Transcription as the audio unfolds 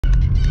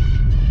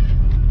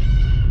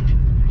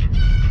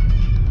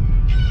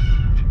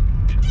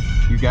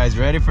guys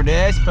ready for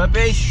this,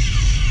 puppies?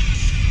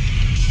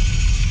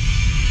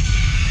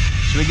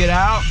 Should we get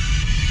out?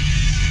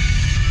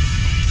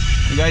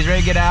 You guys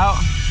ready to get out?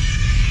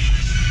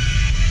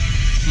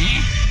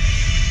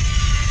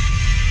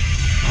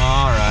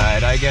 All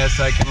right, I guess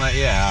I can let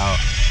you out.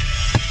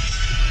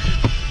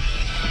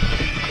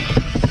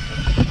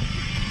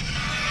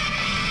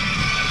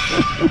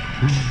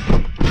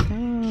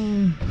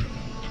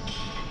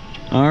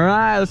 All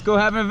right, let's go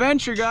have an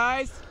adventure,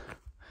 guys.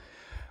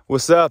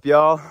 What's up,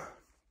 y'all?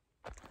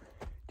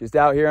 Just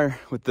out here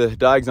with the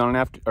dogs on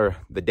an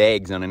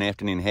dags on an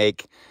afternoon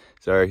hike.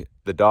 Sorry,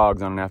 the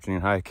dogs on an afternoon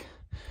hike.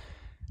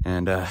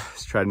 And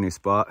just tried a new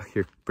spot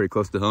here pretty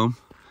close to home.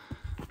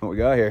 What we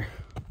got here?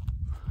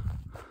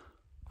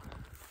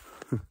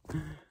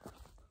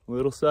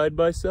 Little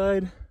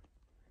side-by-side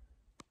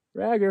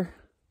ragger.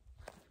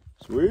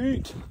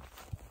 Sweet.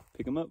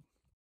 Pick them up.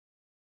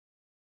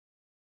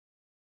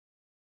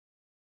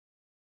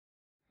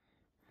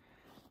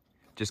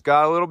 Just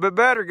got a little bit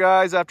better,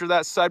 guys, after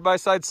that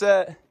side-by-side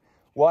set.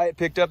 Wyatt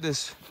picked up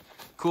this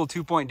cool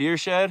 2-point deer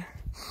shed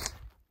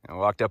and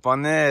walked up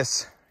on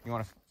this. You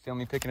want to film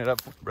me picking it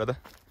up, brother?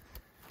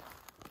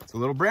 It's a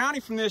little brownie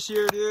from this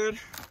year, dude.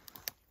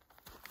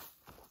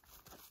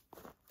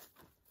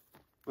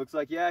 Looks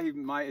like, yeah,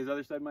 his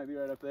other side might be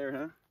right up there,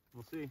 huh?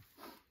 We'll see.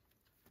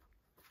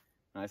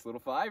 Nice little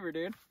fiver,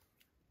 dude.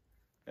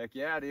 Heck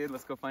yeah, dude.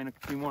 Let's go find a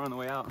few more on the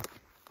way out.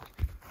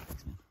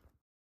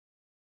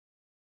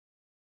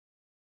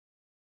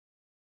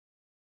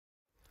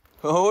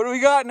 Oh, what do we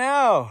got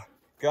now?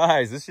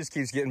 Guys, this just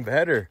keeps getting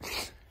better.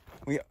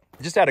 We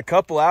just had a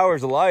couple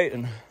hours of light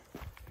and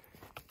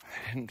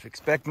I didn't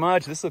expect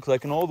much. This looks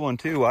like an old one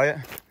too, Wyatt.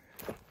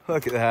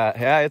 Look at that.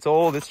 Yeah, it's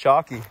old, it's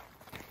chalky.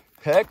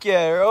 Heck yeah,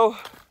 Arrow.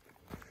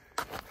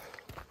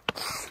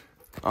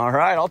 All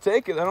right, I'll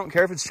take it. I don't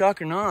care if it's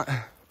chalk or not.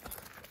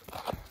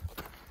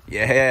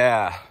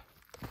 Yeah.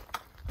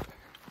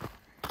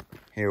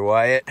 Here,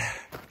 Wyatt.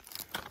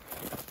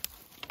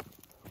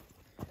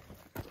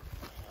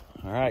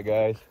 All right,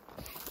 guys.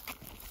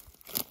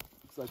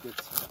 Looks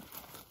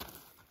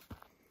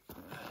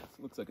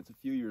like it's a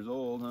few years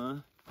old, huh?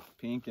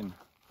 Pink and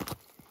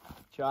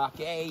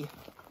chalky.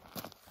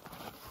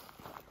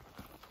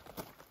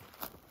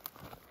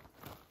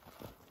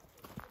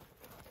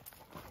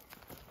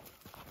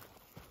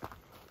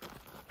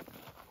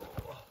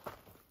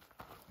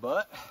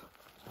 But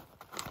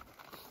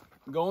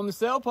go in the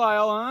sale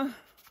pile, huh?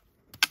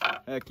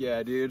 Heck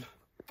yeah, dude.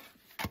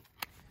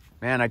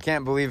 Man, I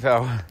can't believe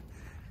how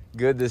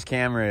good this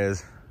camera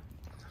is.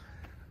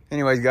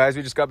 Anyways, guys,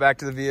 we just got back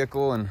to the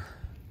vehicle and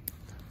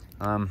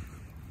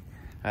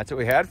that's what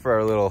we had for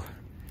our little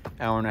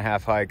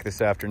hour-and-a-half hike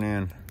this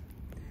afternoon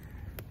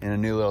in a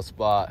new little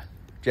spot.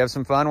 Did you have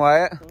some fun,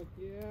 Wyatt? Heck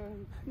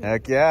yeah.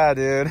 Heck yeah,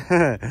 dude.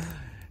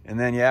 And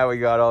then, yeah, we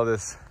got all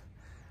this.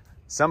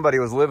 Somebody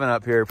was living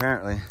up here,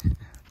 apparently.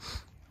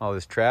 All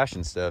this trash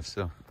and stuff,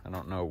 so I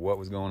don't know what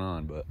was going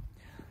on, but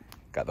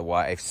got the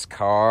wife's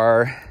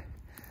car,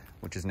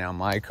 which is now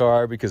my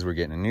car because we're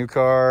getting a new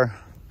car.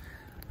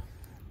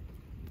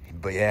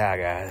 But yeah,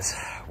 guys,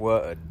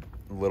 what a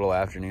little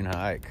afternoon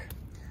hike.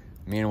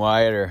 Me and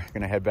Wyatt are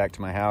gonna head back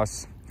to my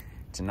house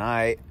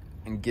tonight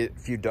and get a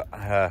few,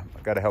 I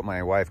gotta help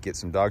my wife get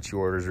some dog chew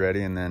orders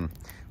ready, and then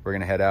we're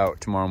gonna head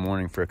out tomorrow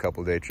morning for a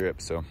couple-day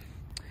trip. So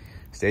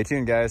stay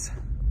tuned, guys.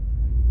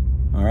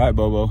 All right,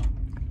 Bobo.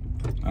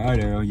 All right,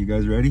 Arrow, you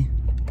guys ready?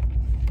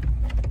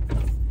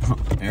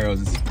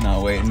 Arrow's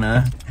not waiting,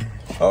 huh?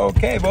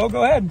 Okay, Bo,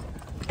 go ahead.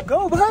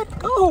 Go, bud,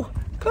 go.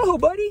 Go,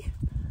 buddy.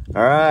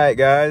 All right,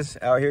 guys,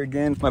 out here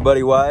again. My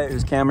buddy Wyatt,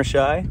 who's camera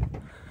shy.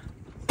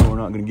 So we're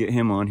not gonna get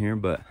him on here,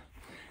 but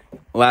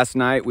last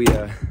night we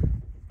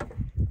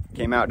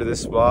came out to this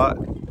spot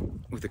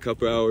with a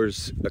couple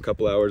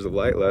hours of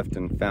light left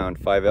and found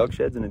 5 elk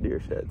sheds and a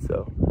deer shed.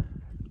 So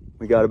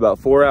we got about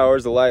 4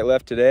 hours of light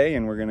left today,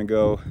 and we're gonna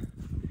go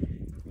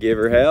give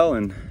her hell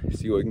and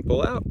see what we can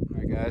pull out. All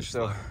right, guys,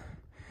 so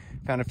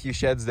found a few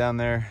sheds down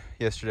there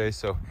yesterday,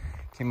 so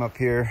came up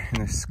here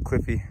in this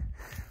cliffy,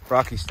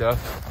 rocky stuff.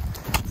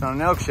 It's not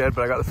an elk shed,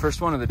 but I got the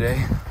first one of the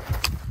day.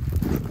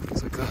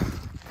 It's like a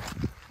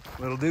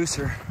little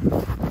deucer,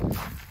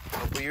 a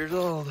couple years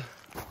old.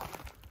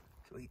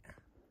 Sweet.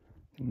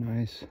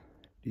 Nice,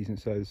 decent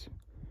sized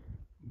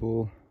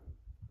bull.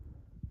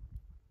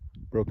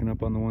 Broken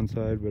up on the one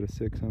side, but a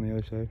 6 on the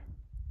other side.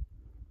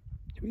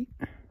 Sweet.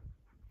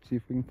 See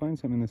if we can find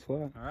something in this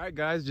flat. All right,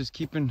 guys, just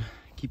keeping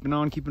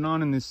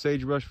on in this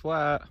sagebrush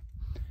flat.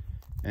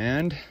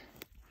 And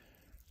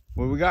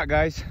what we got,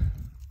 guys?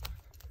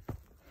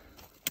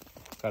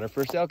 Got our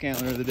first elk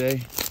antler of the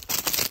day.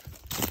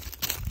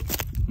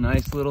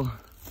 Nice little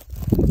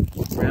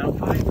brown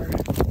fiber.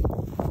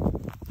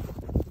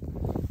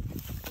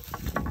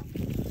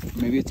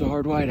 Maybe it's a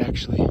hard white,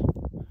 actually.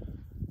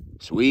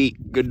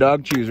 Sweet, good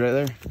dog chews right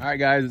there. All right,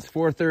 guys, it's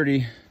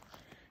 4:30.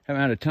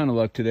 Haven't had a ton of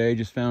luck today.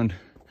 Just found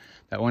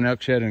that one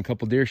elk shed and a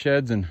couple deer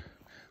sheds and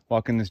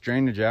walking this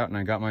drainage out, and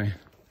I got my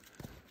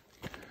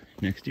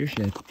next deer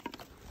shed.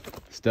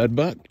 Stud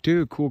buck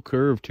too, cool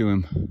curve to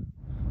him.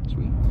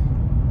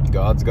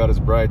 God's got his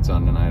brights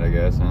on tonight, I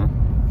guess, huh?